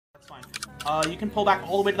You can pull back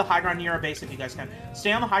all the way to the high ground near our base if you guys can.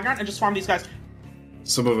 Stay on the high ground and just farm these guys.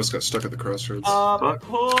 Some of us got stuck at the crossroads.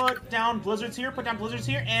 Put down blizzards here,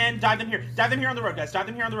 and dive them here. Dive them here on the road, guys. Dive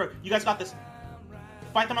them here on the road. You guys got this.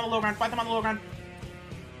 Fight them on the low ground, fight them on the low ground.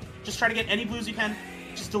 Just try to get any blues you can.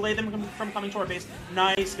 Just delay them from coming to our base.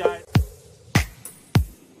 Nice, guys.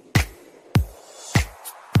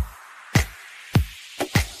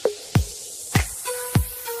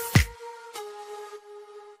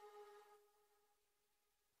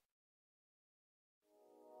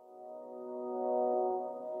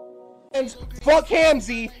 Fuck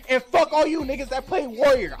Hamzy, and fuck all you niggas that play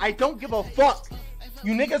Warrior. I don't give a fuck.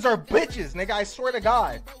 You niggas are bitches, nigga, I swear to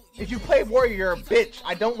God. If you play Warrior, you're a bitch.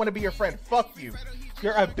 I don't want to be your friend. Fuck you.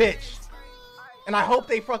 You're a bitch. And I hope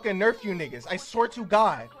they fucking nerf you niggas. I swear to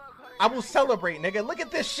God. I will celebrate, nigga. Look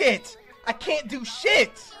at this shit. I can't do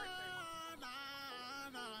shit.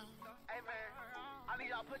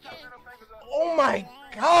 Oh my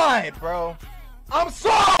God, bro. I'm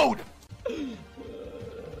sold!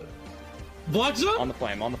 Block jump? On the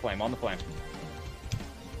flame, on the flame, on the flame.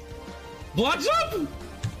 Block jump?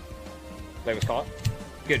 Flame was caught.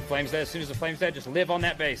 Good, flame's dead. As soon as the flame's dead, just live on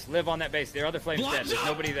that base. Live on that base. There are other flames dead. There's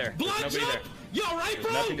nobody there. There's nobody there. Yo, right,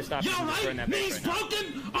 bro? There's nothing to stop you from destroying that base right now.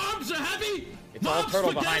 Broken, arms are heavy. It's all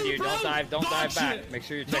turtle behind you. Don't dive back. Make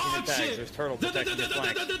sure you're checking your tags. There's turtle protecting your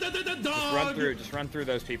flanks. Just run through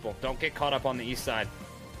those people. Don't get caught up on the east side.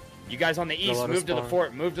 You guys on the east, move to the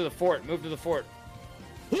fort. Move to the fort. Move to the fort.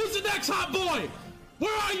 Who's the next hot boy?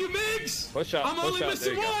 Where are you, Migs? Push up. I'm only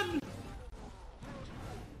missing one.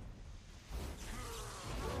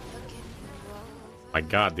 My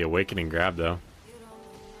God, the awakening grab though.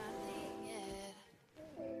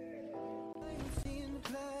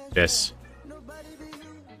 This.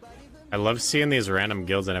 I love seeing these random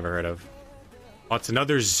guilds I never heard of. Oh, it's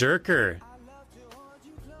another zerker.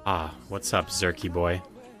 Ah, what's up, Zerky boy?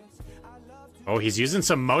 Oh, he's using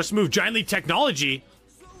some mouse move giant leap technology.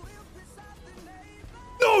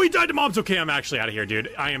 No, he died to mobs. Okay, I'm actually out of here,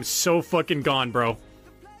 dude. I am so fucking gone, bro.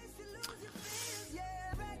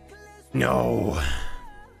 No.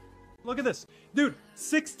 Look at this. Dude,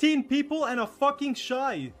 16 people and a fucking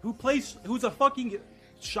shy. Who's a fucking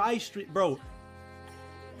shy street, bro.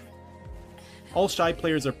 All shy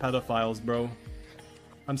players are pedophiles, bro.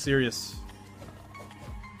 I'm serious.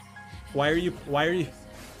 Why are you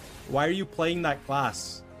playing that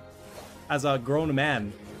class as a grown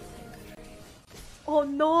man? Oh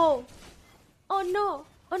no! Oh no!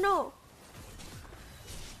 Oh no!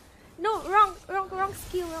 No, wrong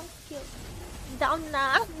skill, Down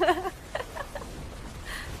na.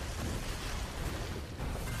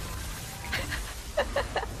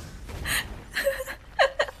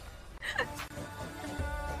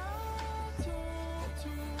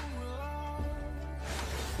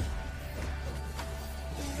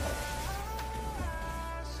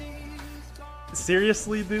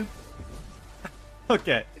 Seriously, dude?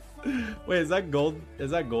 Okay. Wait, is that gold?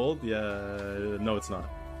 Is that gold? Yeah. No, it's not.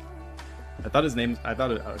 I thought his name.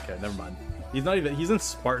 Okay, never mind. He's not even. He's in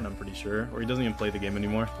Spartan, I'm pretty sure, or he doesn't even play the game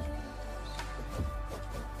anymore.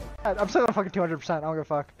 I'm still on fucking 200%. I don't give a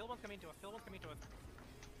fuck. Kill one's coming to us. Kill one's coming to us.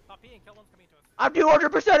 Pop P and kill one's coming to us. I'm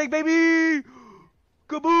 200%ing, baby!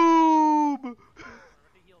 Kaboom!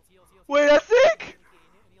 Wait, that's sick!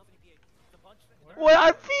 Wait,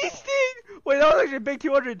 I'm feasting! Wait, that was actually a big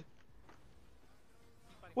 200.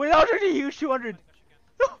 Wait, that was actually a huge 200.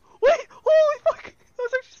 No, wait, holy fuck! That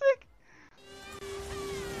was actually sick!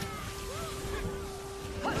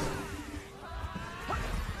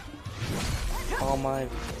 Oh my...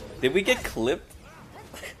 Did we get clipped?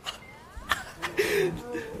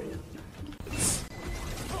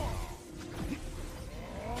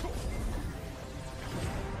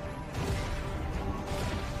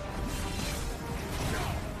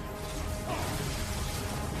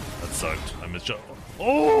 That sucked. I missed you.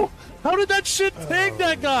 Oh! How did that shit tag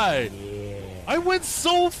that guy? Yeah. I went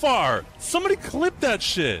so far. Somebody clipped that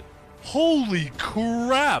shit. Holy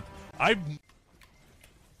crap!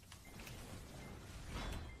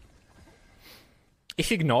 If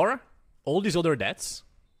you ignore all these other deaths,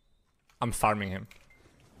 I'm farming him.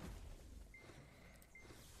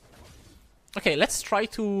 Okay, let's try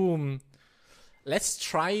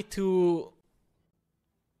to...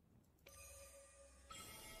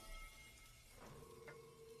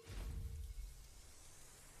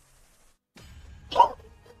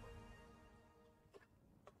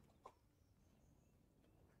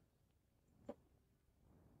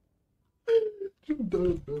 I'm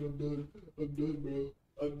done, bro.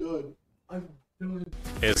 I'm done.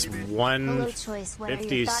 It's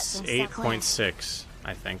 158.6,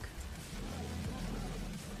 I think.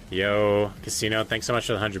 Yo, Casino, thanks so much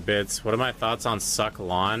for the 100 bits. What are my thoughts on succ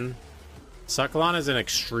lahn? Succ lahn is an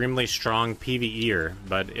extremely strong PvEer,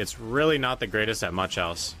 but it's really not the greatest at much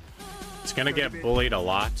else. It's gonna get bullied a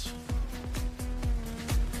lot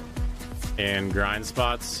in grind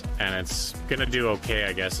spots, and it's gonna do okay,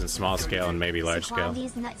 I guess, in small scale and maybe large scale.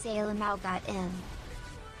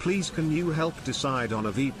 Please can you help decide on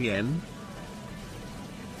a VPN?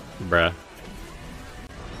 Bruh.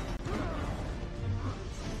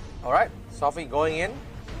 Alright, Sophie going in.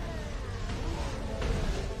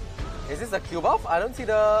 Is this a Q buff? I don't see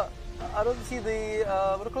the what do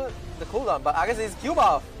you call it? The cooldown, but I guess it's Q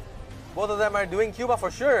buff. Both of them are doing Q buff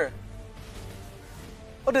for sure.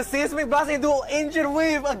 Oh, the seismic blast into ancient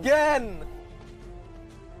wave again!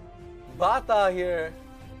 Bata here.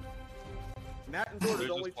 Nat and Sword is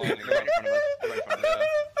only two.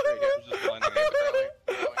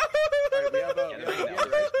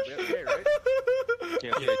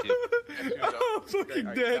 I'm fucking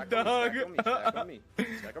dead, dog. Stack on me.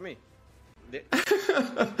 Stack on me.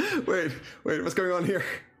 Wait, what's going on here?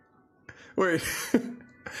 Wait.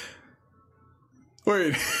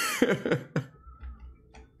 Wait.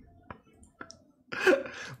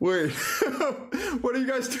 Wait. What are you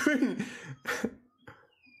guys doing?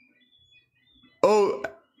 Oh,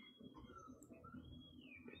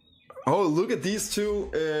 look at these two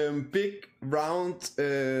big round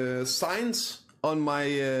signs on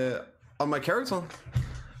my character.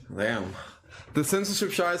 Damn. The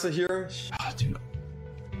censorship SHAI'S are here. Dude.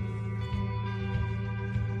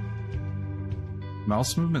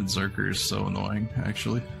 Mouse movement zerker is so annoying,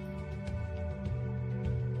 actually.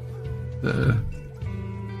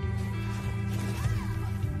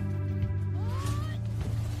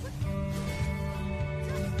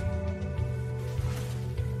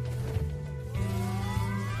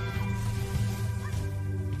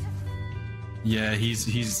 Yeah,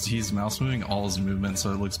 he's mouse moving all his movements,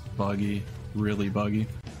 so it looks buggy, really buggy.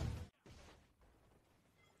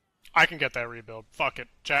 I can get that rebuild. Fuck it,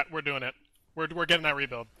 chat. We're doing it. We're getting that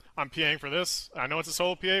rebuild. I'm PAing for this. I know it's a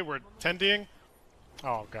solo PA. We're 10D'ing.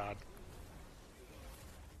 Oh god.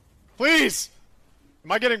 Please.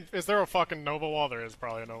 Am I getting? Is there a fucking Nova wall? There is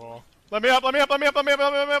probably a Nova wall. Let me up. Let me up. Let me up. Let me up.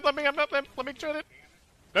 Let me up. Let me up. Let me try it.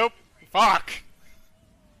 Nope. Fuck.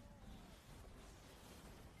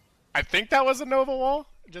 I think that was a Nova wall,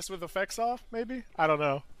 just with effects off, maybe? I don't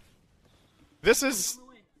know. This is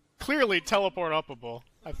clearly teleport upable.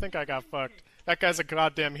 I think I got fucked. That guy's a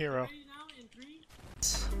goddamn hero.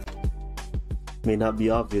 May not be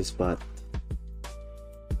obvious, but...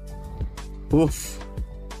 Oof.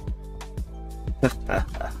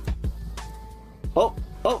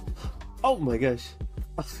 Oh my gosh.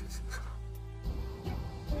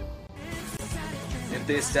 If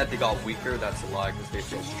they said they got weaker, that's a lie because they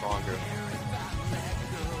feel stronger.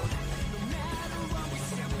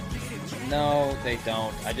 No, they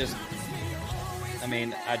don't. I just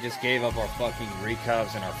gave up our fucking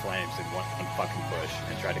recovs and our flames in one fucking push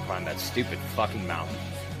and tried to climb that stupid fucking mountain.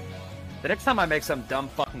 The next time I make some dumb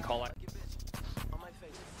fucking call out.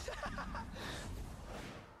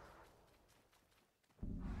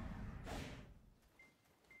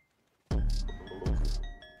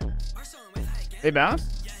 They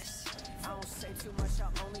bounce?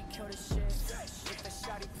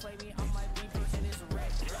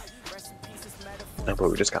 No, but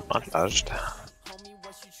we just got montaged.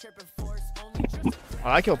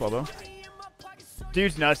 I kill Bobo.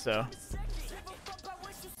 Dude's nuts though.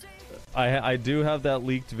 I do have that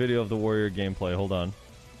leaked video of the warrior gameplay. Hold on.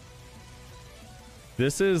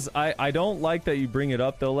 This is I don't like that you bring it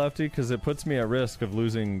up though, Lefty, because it puts me at risk of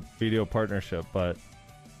losing video partnership, but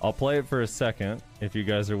I'll play it for a second if you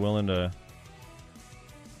guys are willing to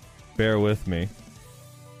bear with me.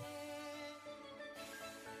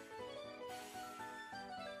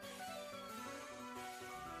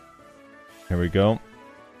 Here we go.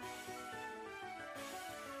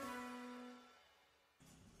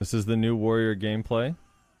 This is the new warrior gameplay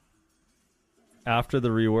after the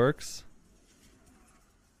reworks.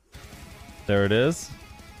 There it is.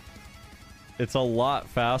 It's a lot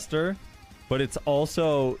faster, but it's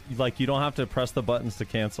also like you don't have to press the buttons to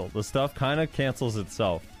cancel. The stuff kind of cancels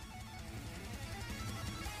itself.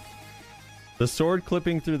 The sword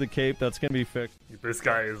clipping through the cape, that's gonna be fixed. This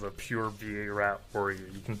guy is a pure BA rat warrior.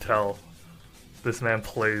 You can tell. This man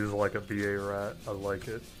plays like a BA rat. I like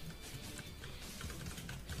it.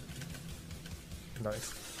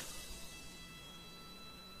 Nice.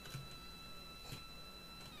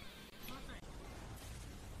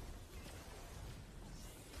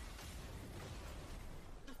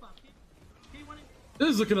 This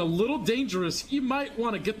is looking a little dangerous. You might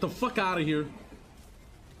want to get the fuck out of here.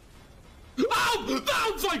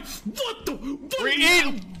 That was like, what the?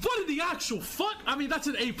 What in the actual fuck? I mean, that's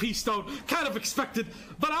an AP stone. Kind of expected.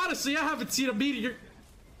 But honestly, I haven't seen a meteor.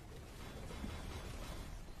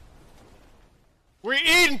 We're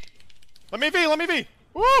eating! Let me be!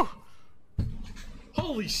 Woo!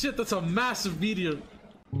 Holy shit, that's a massive meteor.